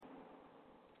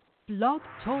Blog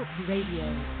Talk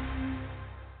Radio.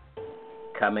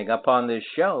 Coming up on this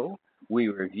show, we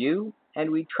review and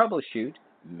we troubleshoot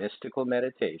mystical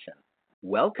meditation.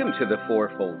 Welcome to the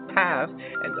Fourfold Path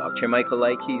and Dr. Michael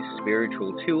Likey's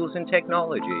spiritual tools and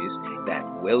technologies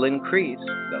that will increase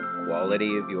the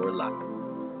quality of your life.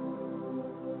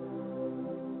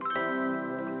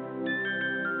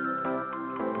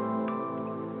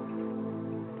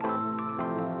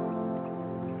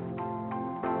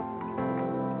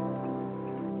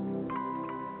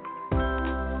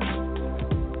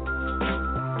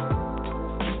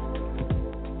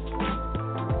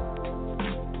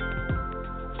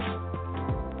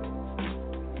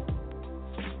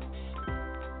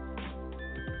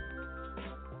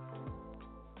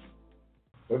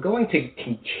 We're going to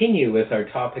continue with our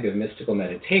topic of mystical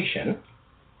meditation,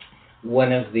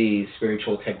 one of the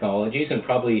spiritual technologies, and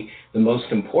probably the most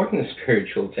important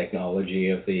spiritual technology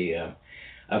of the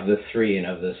three and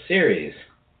of the series.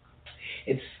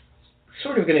 It's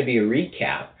sort of going to be a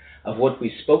recap of what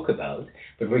we spoke about,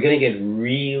 but we're going to get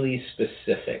really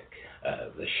specific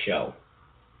this show.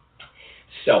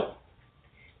 So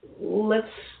let's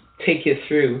take you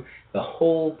through the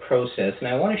whole process, and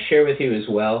I want to share with you as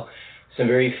well some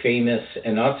very famous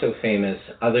and not so famous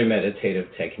other meditative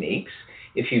techniques.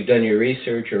 If you've done your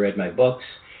research or read my books,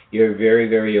 you're very,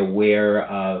 very aware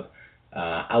of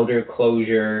outer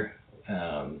closure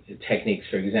techniques,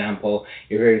 for example.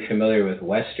 You're very familiar with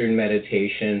Western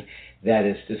meditation, that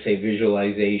is to say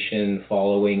visualization,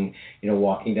 following,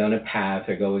 walking down a path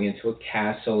or going into a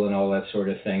castle and all that sort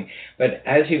of thing. But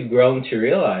as you've grown to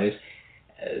realize,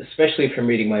 especially from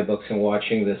reading my books and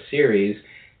watching this series,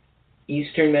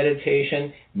 Eastern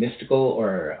meditation, mystical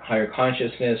or higher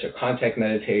consciousness or contact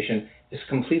meditation is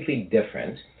completely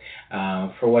different.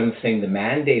 For one thing, the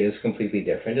mandate is completely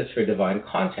different. It's for divine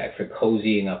contact, for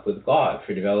cozying up with God,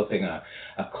 for developing a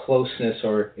closeness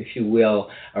or, if you will,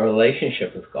 a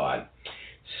relationship with God.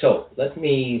 So let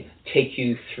me take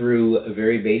you through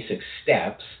very basic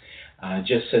steps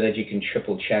just so that you can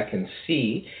triple check and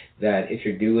see that if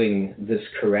you're doing this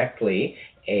correctly,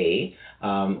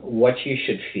 what you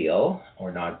should feel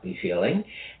or not be feeling,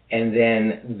 and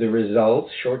then the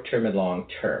results, short-term and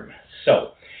long-term.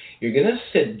 So you're going to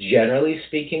sit, generally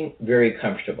speaking, very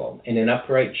comfortable in an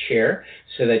upright chair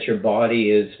so that your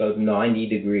body is about 90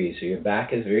 degrees. So your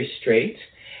back is very straight,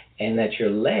 and that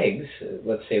your legs,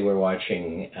 let's say we're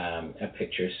watching a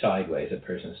picture sideways, a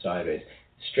person sideways,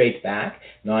 straight back,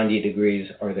 90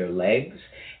 degrees are their legs,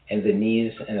 and the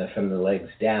knees from the legs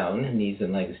down, knees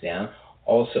and legs down,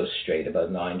 also straight,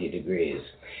 about 90 degrees.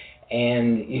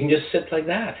 And you can just sit like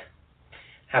that.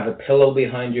 Have a pillow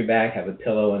behind your back, have a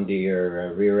pillow under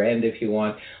your rear end if you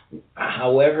want,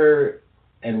 however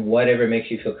and whatever makes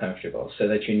you feel comfortable, so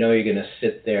that you know you're going to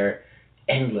sit there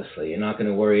endlessly. You're not going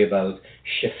to worry about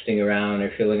shifting around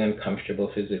or feeling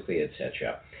uncomfortable physically,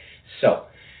 etc. So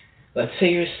let's say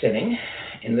you're sitting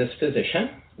in this position.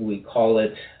 We call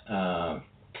it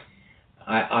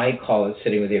I call it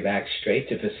sitting with your back straight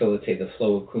to facilitate the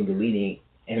flow of Kundalini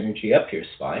energy up your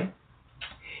spine.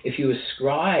 If you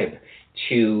ascribe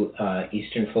to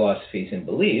Eastern philosophies and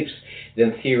beliefs,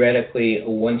 then theoretically,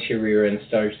 once your rear end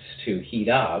starts to heat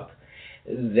up,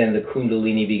 then the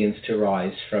Kundalini begins to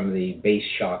rise from the base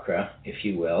chakra, if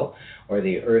you will, or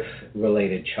the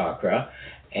earth-related chakra,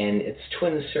 and it's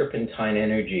twin serpentine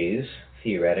energies,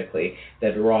 theoretically,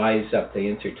 that rise up, they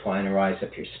intertwine and rise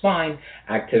up your spine,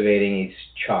 activating each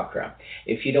chakra.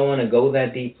 If you don't want to go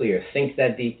that deeply or think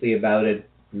that deeply about it,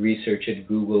 research it,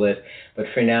 Google it, but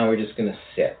for now we're just going to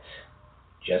sit,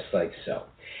 just like so.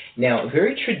 Now, a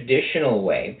very traditional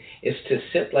way is to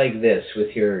sit like this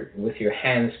with your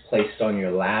hands placed on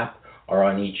your lap or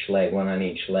on each leg, one on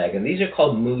each leg. And these are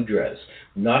called mudras.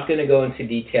 I'm not going to go into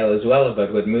detail as well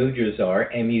about what mudras are,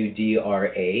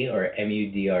 M-U-D-R-A or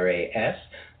M-U-D-R-A-S.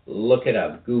 Look it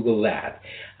up, Google that.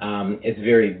 It's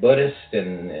very Buddhist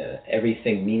and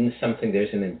everything means something.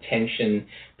 There's an intention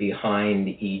behind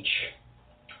each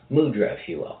mudra, if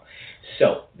you will.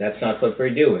 So that's not what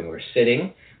we're doing. We're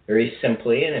sitting very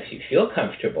simply, and if you feel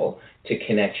comfortable to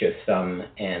connect your thumb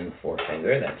and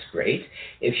forefinger, that's great.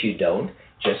 If you don't,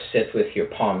 just sit with your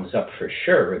palms up for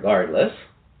sure, regardless,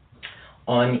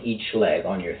 on each leg,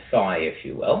 on your thigh, if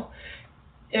you will.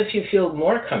 If you feel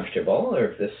more comfortable, or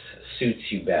if this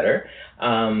suits you better,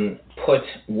 put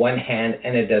one hand,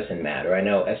 and it doesn't matter. I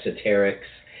know esoterics,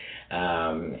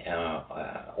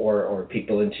 or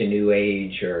people into New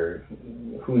Age, or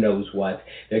who knows what,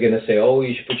 they're going to say, oh,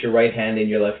 you should put your right hand in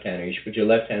your left hand, or you should put your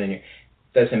left hand in your...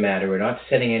 Doesn't matter. We're not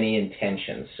setting any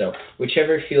intentions. So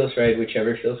whichever feels right,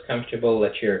 whichever feels comfortable,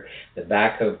 let the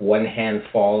back of one hand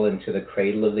fall into the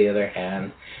cradle of the other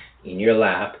hand. in your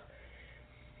lap.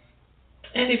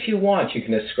 And if you want, you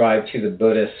can ascribe to the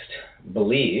Buddhist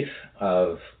belief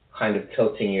of kind of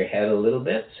tilting your head a little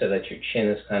bit so that your chin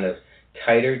is kind of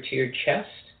tighter to your chest.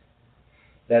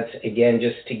 That's, again,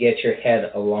 just to get your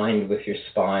head aligned with your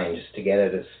spine, just to get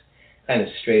it as kind of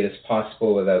straight as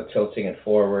possible without tilting it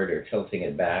forward or tilting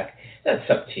it back. That's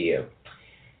up to you.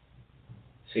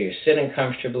 So you're sitting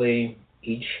comfortably,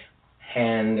 each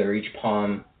hand or each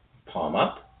palm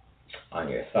up on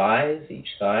your thighs, each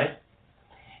thigh.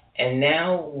 And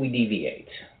now we deviate.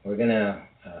 We're going to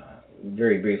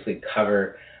very briefly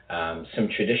cover some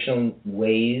traditional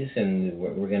ways, and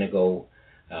we're going to go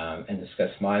and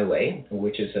discuss my way,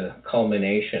 which is a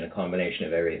combination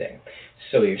of everything.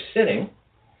 So you're sitting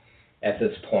at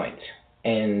this point,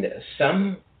 and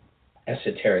some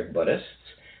esoteric Buddhists,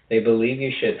 they believe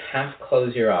you should half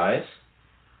close your eyes.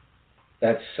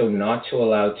 That's so not to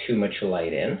allow too much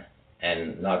light in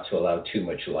and not to allow too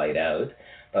much light out,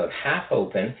 about half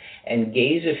open, and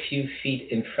gaze a few feet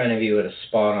in front of you at a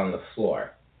spot on the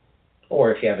floor,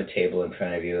 or if you have a table in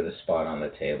front of you, at a spot on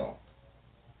the table.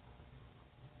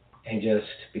 And just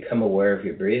become aware of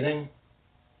your breathing,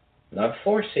 not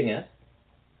forcing it,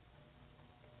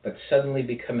 but suddenly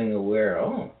becoming aware,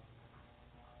 oh,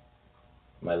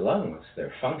 my lungs,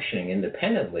 they're functioning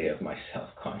independently of myself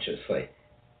consciously.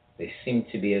 They seem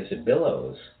to be as a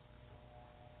billows.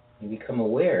 You become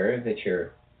aware that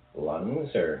your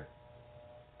lungs are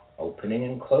opening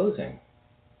and closing,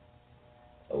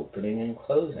 opening and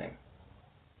closing.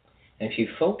 And if you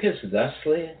focus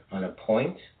thusly on a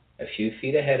point a few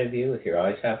feet ahead of you with your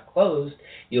eyes half closed,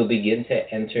 you'll begin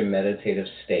to enter meditative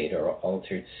state or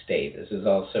altered state. This is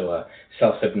also a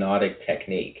self-hypnotic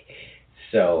technique.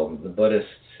 So the Buddhists,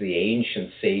 the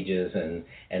ancient sages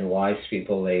and wise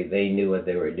people, they knew what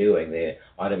they were doing. They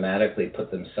automatically put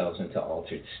themselves into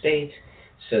altered state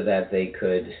so that they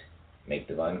could make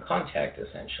divine contact,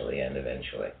 essentially, and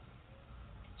eventually.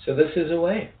 So this is a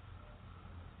way.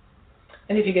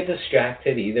 And if you get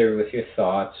distracted, either with your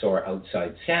thoughts or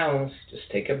outside sounds, just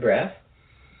take a breath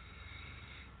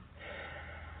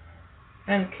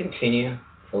and continue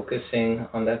focusing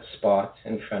on that spot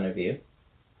in front of you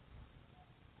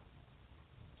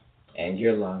and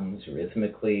your lungs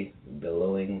rhythmically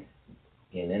billowing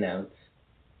in and out.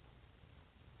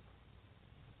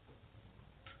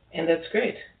 And that's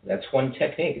great. That's one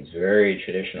technique. It's very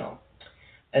traditional.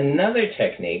 Another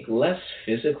technique, less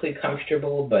physically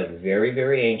comfortable, but very,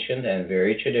 very ancient and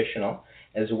very traditional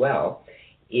as well,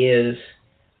 is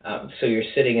so you're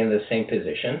sitting in the same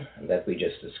position that we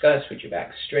just discussed, with your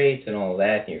back straight and all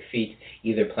that, and your feet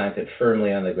either planted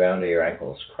firmly on the ground or your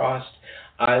ankles crossed.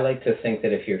 I like to think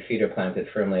that if your feet are planted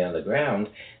firmly on the ground,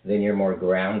 then you're more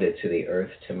grounded to the earth,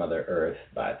 to Mother Earth.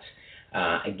 But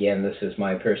again, this is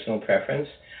my personal preference.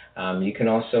 You can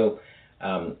also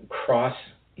cross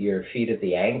your feet at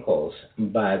the ankles,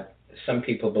 but some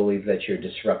people believe that you're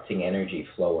disrupting energy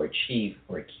flow or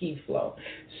chi flow.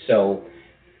 So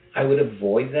I would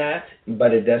avoid that,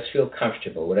 but it does feel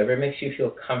comfortable. Whatever makes you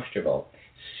feel comfortable,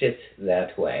 sit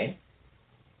that way,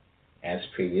 as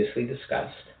previously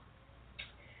discussed.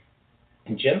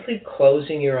 And gently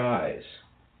closing your eyes,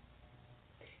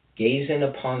 gaze in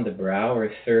upon the brow or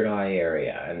third eye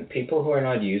area. And people who are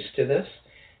not used to this,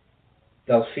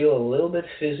 they'll feel a little bit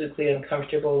physically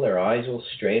uncomfortable. Their eyes will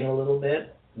strain a little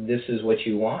bit. This is what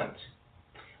you want.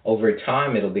 Over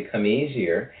time, it'll become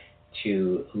easier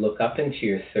to look up into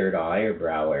your third eye or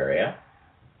brow area.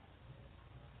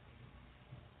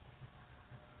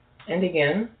 And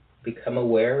again, become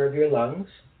aware of your lungs.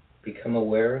 Become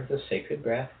aware of the sacred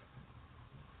breath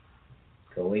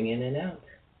going in and out.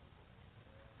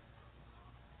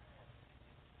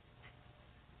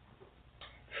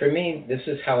 For me, this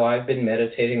is how I've been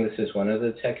meditating. This is one of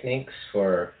the techniques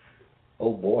for,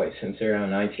 since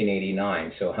around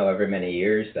 1989. So however many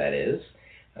years that is,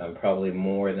 probably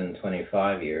more than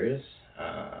 25 years,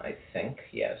 I think.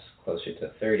 Yes, closer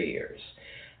to 30 years.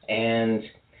 And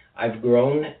I've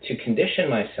grown to condition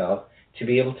myself to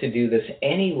be able to do this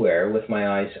anywhere with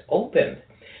my eyes open.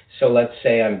 So let's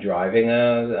say I'm driving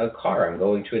a car, I'm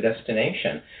going to a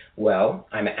destination. Well,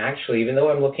 I'm actually, even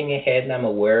though I'm looking ahead and I'm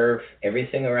aware of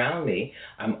everything around me,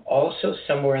 I'm also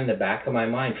somewhere in the back of my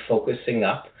mind focusing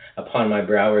up upon my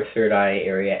brow or third eye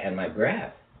area and my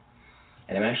breath.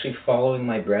 And I'm actually following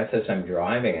my breath as I'm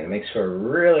driving, and it makes for a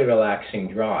really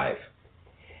relaxing drive.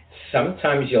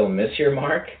 Sometimes you'll miss your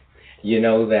mark. You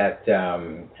know that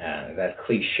that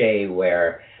cliche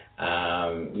where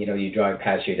you drive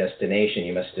past your destination,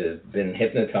 you must have been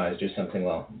hypnotized or something.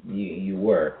 Well, you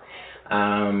were.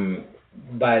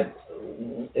 But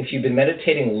if you've been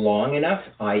meditating long enough,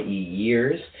 i.e.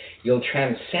 years, you'll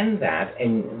transcend that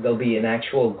and there'll be an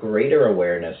actual greater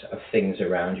awareness of things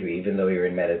around you, even though you're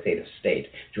in meditative state,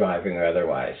 driving or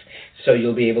otherwise. So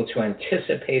you'll be able to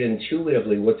anticipate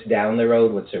intuitively what's down the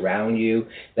road, what's around you,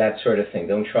 that sort of thing.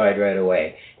 Don't try it right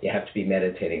away. You have to be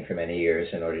meditating for many years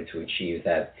in order to achieve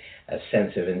that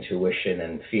sense of intuition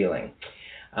and feeling.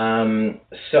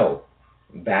 So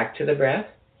back to the breath,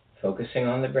 focusing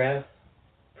on the breath,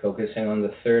 focusing on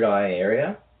the third eye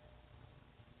area.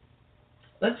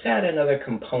 Let's add another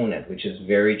component, which is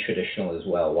very traditional as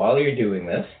well. While you're doing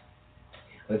this,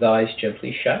 with eyes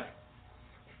gently shut,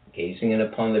 gazing in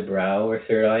upon the brow or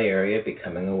third eye area,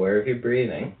 becoming aware of your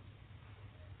breathing,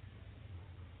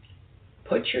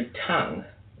 put your tongue,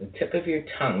 the tip of your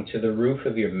tongue, to the roof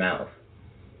of your mouth,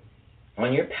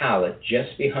 on your palate,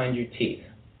 just behind your teeth.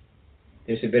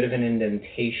 There's a bit of an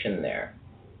indentation there.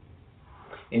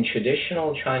 In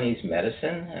traditional Chinese medicine,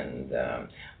 and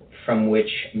from which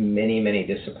many, many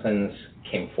disciplines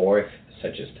came forth,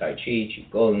 such as Tai Chi,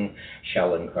 Qigong,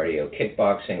 Shaolin Cardio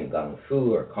Kickboxing, Gung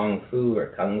Fu or Kung Fu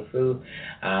or Kung Fu,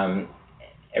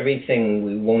 everything,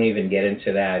 we won't even get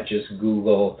into that. Just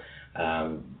Google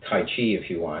Tai Chi if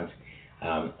you want,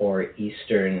 or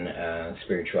Eastern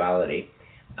spirituality.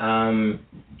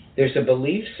 There's a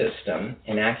belief system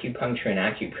in acupuncture and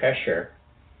acupressure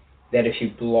that if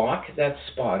you block that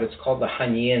spot, it's called the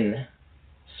Han-Yin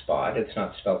spot. It's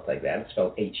not spelled like that. It's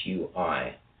spelled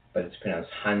H-U-I, but it's pronounced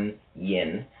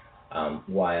Han-Yin,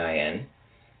 Y-I-N.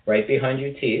 Right behind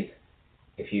your teeth,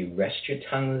 if you rest your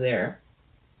tongue there,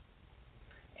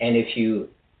 and if you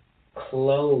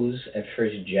close at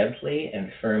first gently and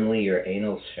firmly your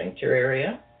anal sphincter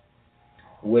area,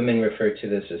 women refer to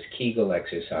this as Kegel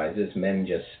exercises. Men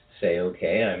just say,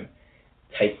 okay, I'm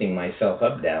tightening myself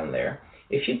up down there.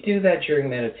 If you do that during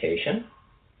meditation,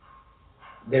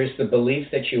 there's the belief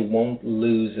that you won't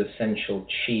lose essential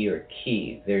chi or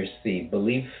ki. There's the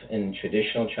belief in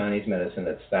traditional Chinese medicine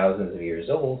that's thousands of years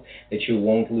old that you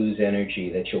won't lose energy,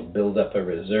 that you'll build up a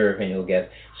reserve and you'll get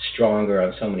stronger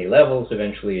on so many levels,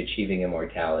 eventually achieving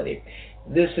immortality.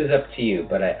 This is up to you,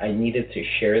 but I needed to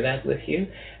share that with you.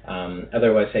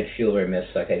 Otherwise, I'd feel remiss,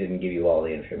 like I didn't give you all the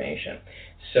information.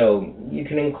 So you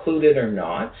can include it or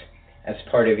not as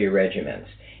part of your regimens.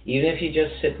 Even if you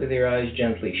just sit with your eyes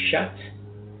gently shut,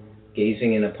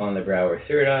 gazing in upon the brow or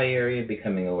third eye area,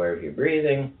 becoming aware of your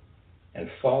breathing, and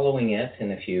following it.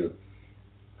 And if you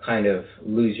kind of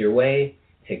lose your way,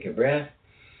 take a breath,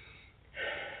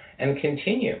 and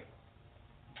continue.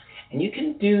 And you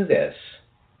can do this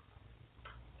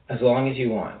as long as you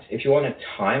want. If you want to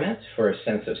time it for a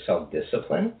sense of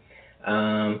self-discipline,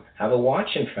 have a watch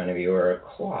in front of you or a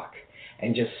clock,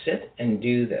 and just sit and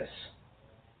do this.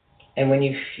 And when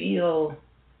you feel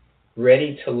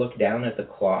ready to look down at the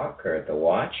clock or at the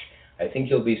watch, I think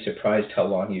you'll be surprised how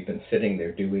long you've been sitting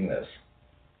there doing this.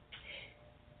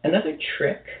 Another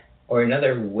trick, or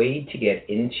another way to get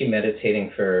into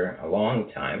meditating for a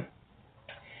long time,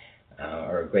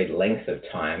 or a great length of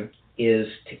time, is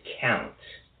to count.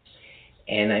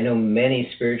 And I know many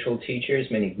spiritual teachers,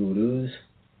 many gurus,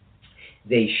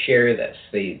 they share this,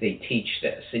 they teach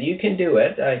this. And you can do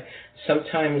it. I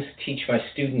sometimes teach my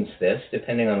students this,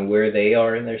 depending on where they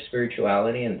are in their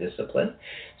spirituality and discipline.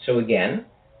 So again,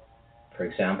 for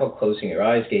example, closing your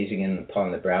eyes, gazing in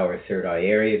upon the brow or third eye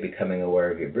area, becoming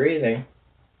aware of your breathing.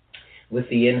 With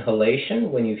the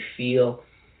inhalation, when you feel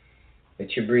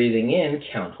that you're breathing in,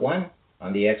 count 1.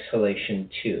 On the exhalation,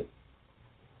 2.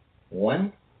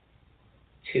 1,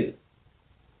 2.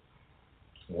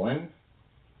 1,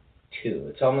 2.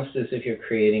 It's almost as if you're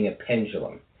creating a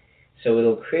pendulum. So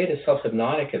it'll create a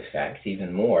self-hypnotic effect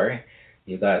even more.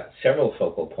 You've got several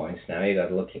focal points now. You've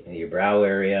got looking at your brow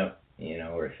area,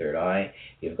 or third eye.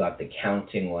 You've got the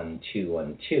counting 1, 2,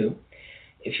 1, 2.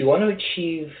 If you want to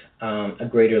achieve a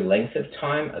greater length of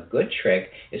time, a good trick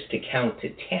is to count to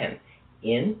 10.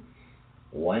 In,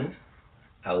 1,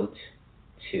 out,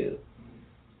 2.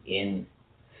 In,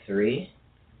 3,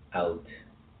 out,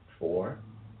 4.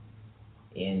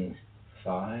 In,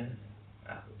 5,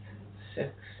 out, 6,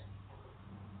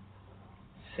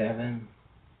 7,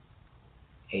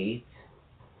 8,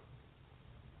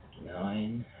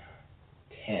 9,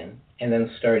 10, and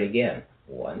then start again.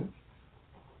 1,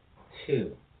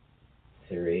 2,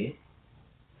 3,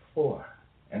 4,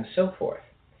 and so forth.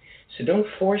 So don't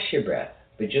force your breath,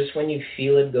 but just when you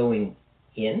feel it going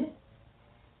in,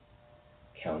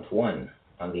 count 1.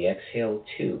 On the exhale,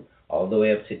 2, all the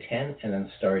way up to 10, and then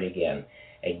start again.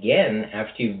 Again,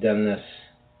 after you've done this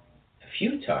a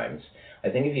few times, I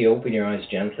think if you open your eyes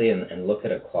gently and look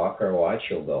at a clock or a watch,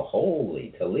 you'll go,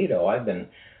 holy Toledo, I've been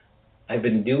I've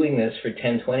been doing this for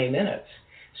 10, 20 minutes.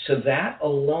 So that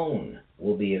alone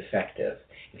will be effective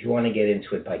if you want to get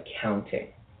into it by counting.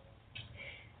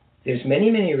 There's many,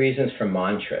 many reasons for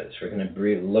mantras. We're going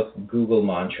to Google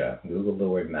mantra. Google the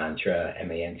word mantra,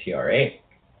 M-A-N-T-R-A.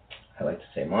 I like to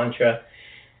say mantra.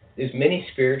 There's many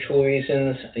spiritual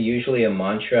reasons. Usually a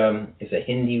mantra is a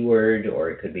Hindi word,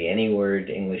 or it could be any word,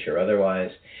 English or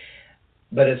otherwise.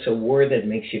 But it's a word that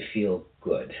makes you feel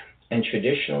good. And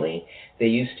traditionally,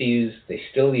 they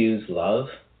still use love.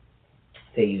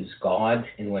 They use God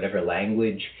in whatever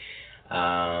language.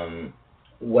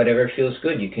 Whatever feels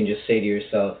good. You can just say to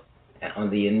yourself,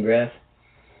 on the in-breath,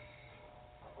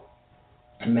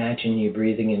 imagine you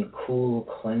breathing in cool,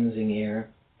 cleansing air,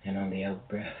 and on the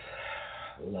out-breath,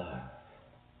 love.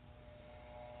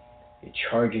 You're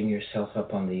charging yourself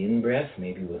up on the in-breath,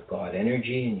 maybe with God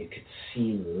energy, and you could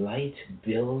see light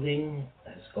building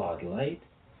as God light.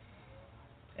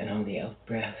 And on the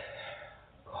out-breath,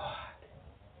 God,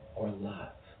 or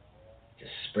love,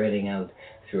 just spreading out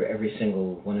through every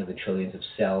single one of the trillions of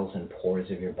cells and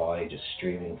pores of your body, just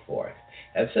streaming forth.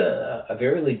 That's a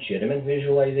very legitimate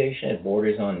visualization. It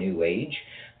borders on New Age,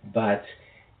 but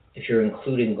if you're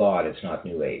including God, it's not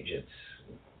New Age.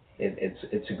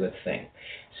 It's a good thing.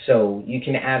 So you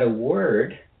can add a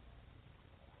word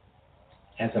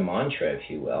as a mantra, if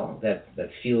you will, that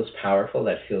feels powerful,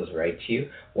 that feels right to you,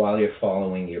 while you're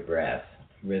following your breath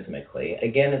rhythmically.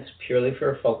 Again, it's purely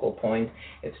for a focal point.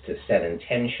 It's to set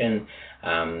intention.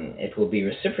 It will be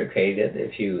reciprocated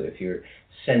if you're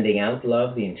sending out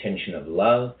love, the intention of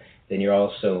love. Then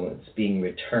it's being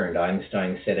returned.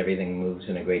 Einstein said everything moves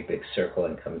in a great big circle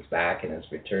and comes back and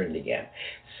is returned again.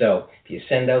 So if you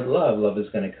send out love, love is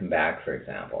going to come back, for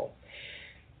example.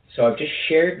 So I've just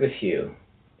shared with you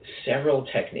several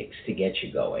techniques to get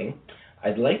you going.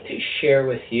 I'd like to share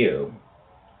with you,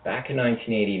 back in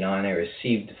 1989, I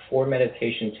received 4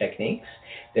 meditation techniques.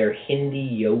 They're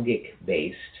Hindi yogic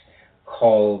based,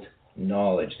 called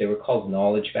Knowledge. They were called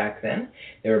Knowledge back then.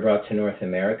 They were brought to North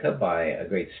America by a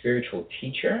great spiritual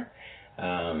teacher.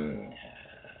 And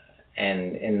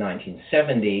in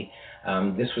 1970,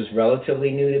 this was relatively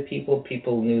new to people.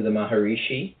 People knew the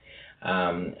Maharishi,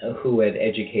 who had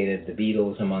educated the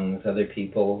Beatles, among other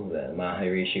people. The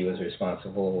Maharishi was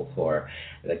responsible for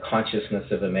the consciousness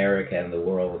of America and the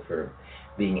world, for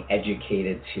being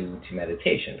educated to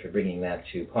meditation, for bringing that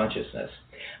to consciousness.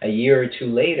 A year or two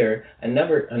later,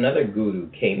 another guru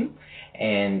came,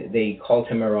 and they called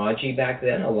him Maharaji back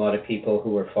then. A lot of people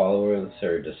who were followers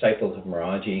or disciples of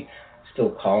Maharaji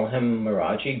still call him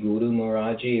Maharaji, Guru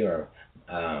Maharaji, or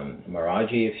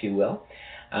Maharaji, if you will.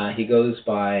 He goes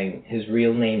by his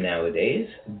real name nowadays.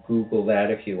 Google that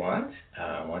if you want.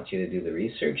 I want you to do the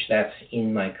research. That's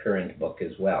in my current book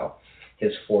as well,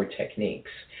 his 4 techniques.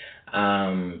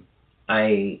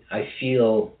 I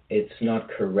feel it's not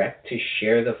correct to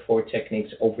share the 4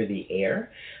 techniques over the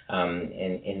air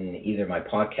in either my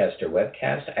podcast or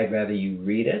webcast. I'd rather you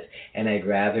read it, and I'd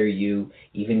rather you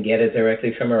even get it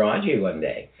directly from Maharaji one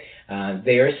day.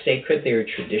 They are sacred, they are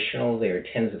traditional, they are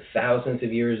tens of thousands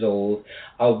of years old.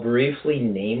 I'll briefly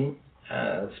name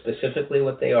specifically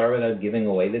what they are without giving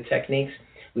away the techniques.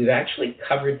 We've actually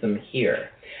covered them here.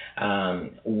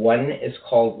 One is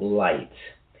called light.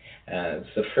 It's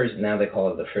the first, now they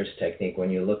call it the first technique. When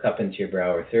you look up into your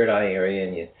brow or third eye area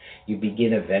and you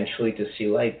begin eventually to see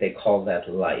light, they call that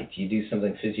light. You do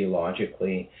something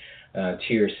physiologically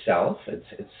to yourself.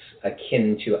 It's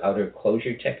akin to outer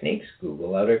closure techniques.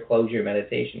 Google outer closure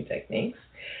meditation techniques.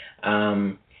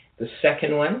 The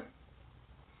second one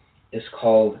is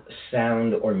called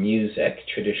sound or music.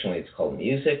 Traditionally, it's called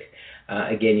music.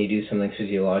 Again, you do something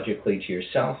physiologically to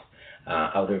yourself.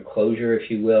 Outer closure, if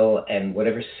you will, and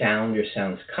whatever sound or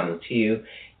sounds come to you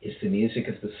is the music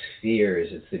of the spheres,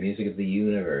 it's the music of the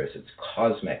universe, it's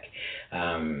cosmic.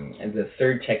 And the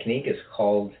third technique is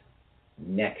called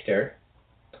nectar,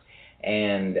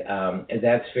 and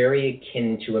that's very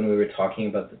akin to when we were talking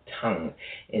about the tongue.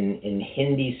 In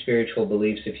Hindi spiritual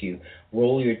beliefs, if you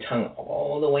roll your tongue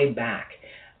all the way back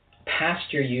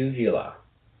past your uvula,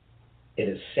 it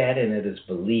is said and it is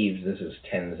believed, this is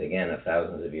tens again of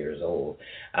thousands of years old,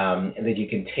 that you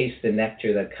can taste the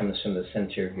nectar that comes from the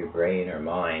center of your brain or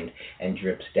mind and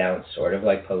drips down, sort of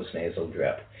like postnasal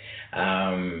drip.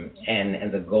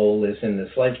 And the goal is in this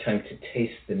lifetime to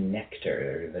taste the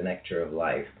nectar, or the nectar of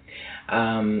life.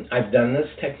 I've done this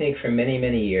technique for many,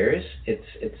 many years.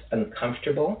 It's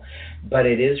uncomfortable, but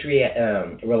it is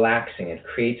relaxing. It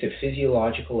creates a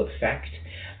physiological effect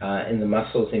in the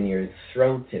muscles in your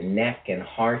throat and neck and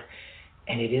heart,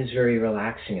 and it is very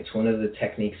relaxing. It's one of the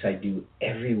techniques I do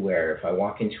everywhere. If I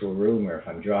walk into a room or if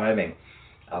I'm driving,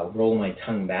 I'll roll my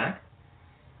tongue back,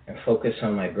 and focus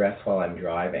on my breath while I'm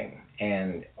driving.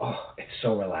 And oh, it's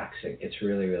so relaxing. It's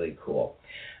really, really cool.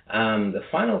 The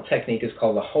final technique is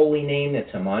called the holy name.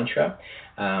 It's a mantra.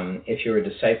 If you're a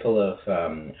disciple of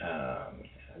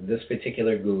this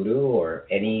particular guru or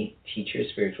any teacher,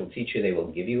 spiritual teacher, they will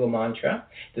give you a mantra.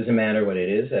 Doesn't matter what it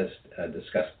is, as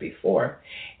discussed before.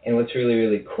 And what's really,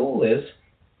 really cool is,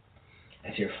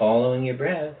 as you're following your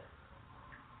breath,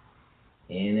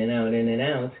 in and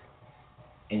out,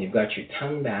 and you've got your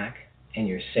tongue back, and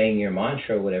you're saying your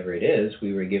mantra, whatever it is.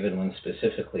 We were given one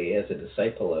specifically as a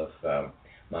disciple of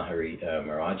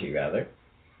Maharaji, rather.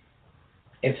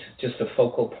 It's just a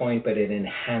focal point, but it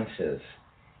enhances,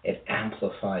 it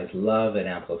amplifies love, it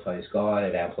amplifies God,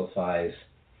 it amplifies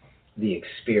the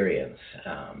experience.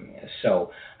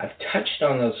 So I've touched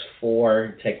on those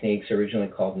 4 techniques, originally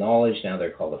called knowledge. Now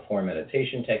they're called the 4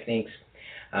 meditation techniques.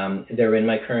 They're in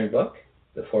my current book,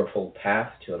 The Fourfold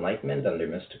Path to Enlightenment, under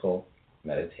Mystical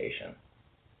Meditation.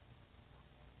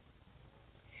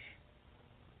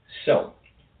 So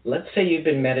let's say you've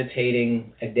been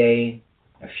meditating a day,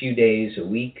 a few days, a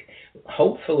week.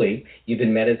 Hopefully you've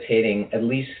been meditating at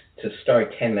least to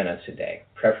start 10 minutes a day,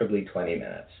 preferably 20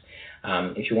 minutes.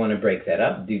 If you want to break that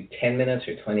up, do 10 minutes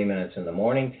or 20 minutes in the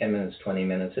morning, 10 minutes, 20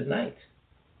 minutes at night.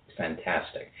 It's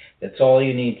fantastic. That's all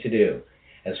you need to do.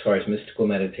 As far as mystical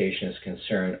meditation is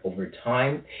concerned, over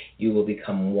time, you will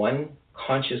become one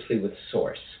consciously with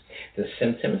Source. The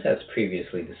symptoms, as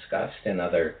previously discussed in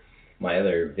my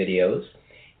other videos,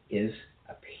 is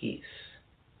a peace.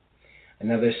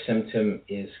 Another symptom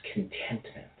is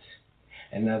contentment.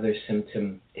 Another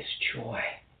symptom is joy,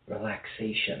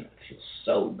 relaxation. It feels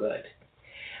so good.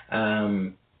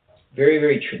 Very,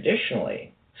 very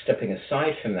traditionally, stepping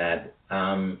aside from that,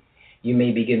 you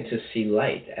may begin to see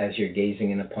light as you're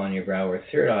gazing in upon your brow or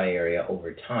third eye area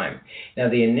over time. Now,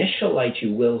 the initial light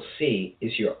you will see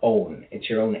is your own. It's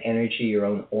your own energy, your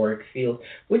own auric field,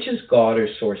 which is God or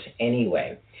Source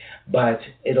anyway. But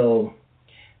it'll,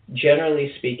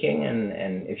 generally speaking,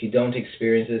 and if you don't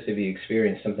experience this, if you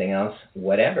experience something else,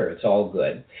 whatever, it's all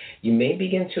good. You may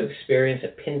begin to experience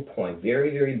a pinpoint, very,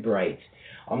 very bright,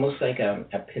 almost like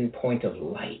a pinpoint of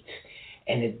light.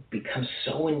 And it becomes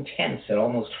so intense it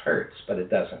almost hurts, but it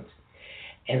doesn't.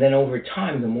 And then over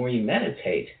time, the more you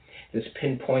meditate, this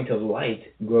pinpoint of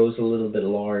light grows a little bit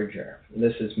larger.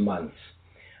 This is months.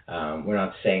 We're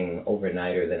not saying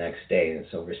overnight or the next day.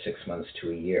 It's over 6 months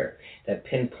to a year. That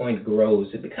pinpoint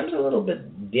grows. It becomes a little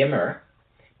bit dimmer,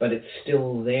 but it's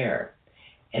still there.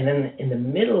 And then in the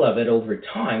middle of it, over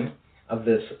time, of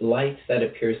this light that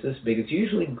appears this big, it's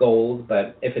usually gold,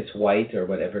 but if it's white or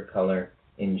whatever color,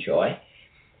 enjoy.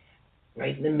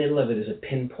 Right in the middle of it is a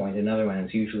pinpoint. Another one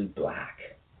is usually black.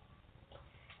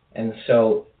 And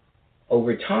so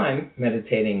over time,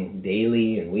 meditating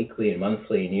daily and weekly and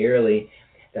monthly and yearly,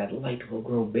 that light will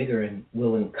grow bigger and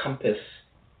will encompass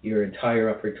your entire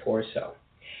upper torso.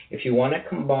 If you want to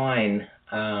combine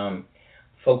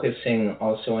focusing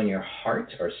also on your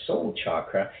heart or soul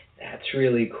chakra, that's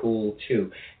really cool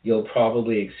too. You'll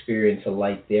probably experience a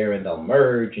light there and they'll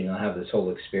merge and you'll have this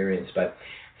whole experience. But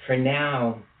for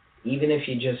now, even if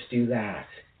you just do that,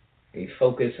 you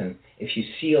focus, and if you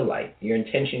see a light, your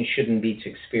intention shouldn't be to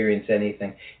experience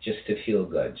anything, just to feel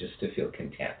good, just to feel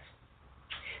content.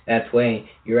 That way,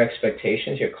 your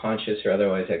expectations, your conscious or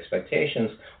otherwise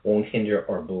expectations, won't hinder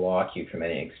or block you from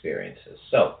any experiences.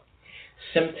 So,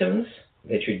 symptoms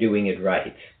that you're doing it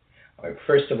right, or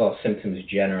first of all, symptoms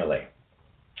generally.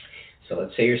 So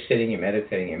let's say you're sitting, you're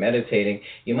meditating,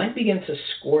 you might begin to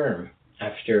squirm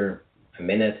after a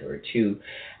minute or two.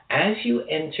 As you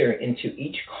enter into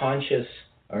each conscious,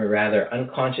 or rather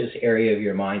unconscious area of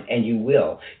your mind, and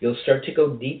you'll start to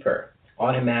go deeper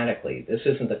automatically. This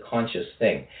isn't a conscious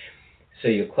thing. So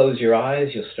you close your eyes,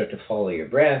 you'll start to follow your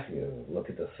breath, you'll look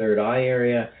at the third eye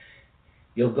area,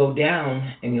 you'll go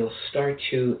down and you'll start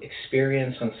to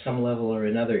experience on some level or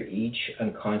another each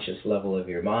unconscious level of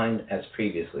your mind, as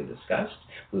previously discussed.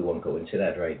 We won't go into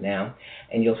that right now.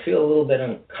 And you'll feel a little bit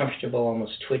uncomfortable,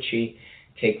 almost twitchy.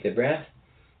 Take the breath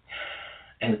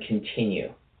and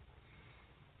continue.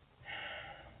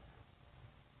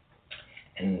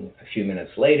 And a few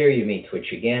minutes later, you may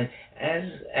twitch again.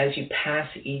 As you pass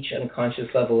each unconscious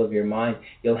level of your mind,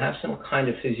 you'll have some kind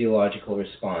of physiological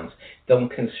response. Don't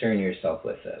concern yourself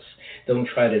with this. Don't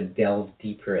try to delve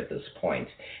deeper at this point.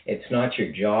 It's not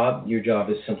your job. Your job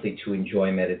is simply to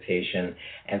enjoy meditation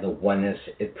and the oneness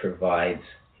it provides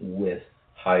with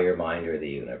higher mind or the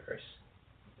universe.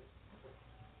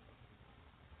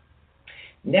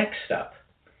 Next up,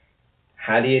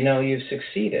 how do you know you've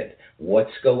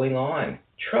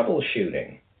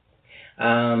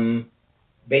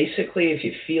Basically, if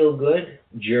you feel good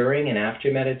during and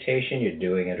after meditation, you're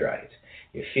doing it right.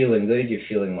 You're feeling good, you're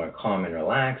feeling more calm and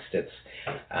relaxed. It's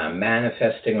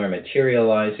manifesting or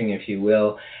materializing, if you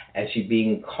will, as you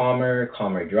being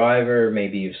calmer driver.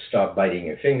 Maybe you've stopped biting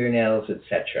your fingernails,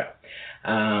 etc.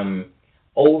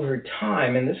 Over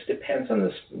time, and this depends on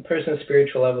this person's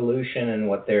spiritual evolution and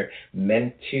what they're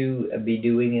meant to be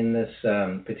doing in this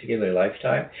particular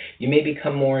lifetime, you may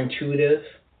become more intuitive.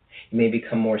 You may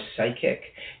become more psychic.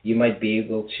 You might be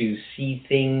able to see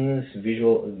things,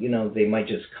 visual, they might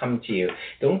just come to you.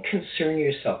 Don't concern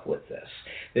yourself with this.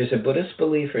 There's a Buddhist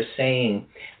belief or saying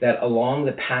that along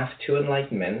the path to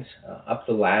enlightenment, up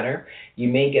the ladder, you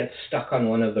may get stuck on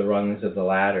one of the rungs of the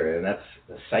ladder, and that's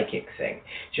the psychic thing.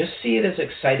 Just see it as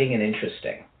exciting and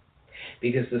interesting,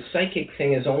 because the psychic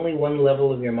thing is only one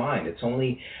level of your mind. It's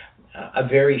only a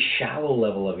very shallow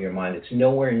level of your mind. It's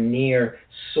nowhere near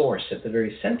source at the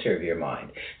very center of your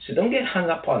mind. So don't get hung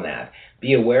up on that.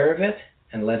 Be aware of it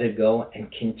and let it go, and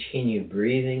continue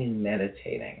breathing and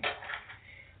meditating.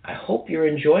 I hope you're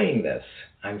enjoying this.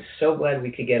 I'm so glad we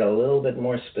could get a little bit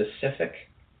more specific.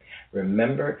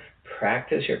 Remember,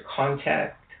 practice your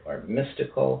contact or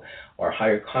mystical or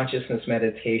higher consciousness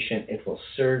meditation. It will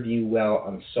serve you well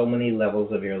on so many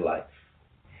levels of your life.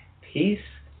 Peace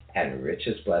and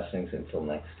richest blessings until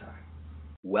next time.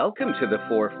 Welcome to the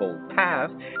Fourfold Path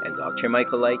and Dr.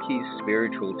 Michael Likey's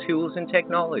spiritual tools and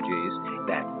technologies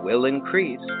that will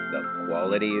increase the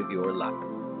quality of your life.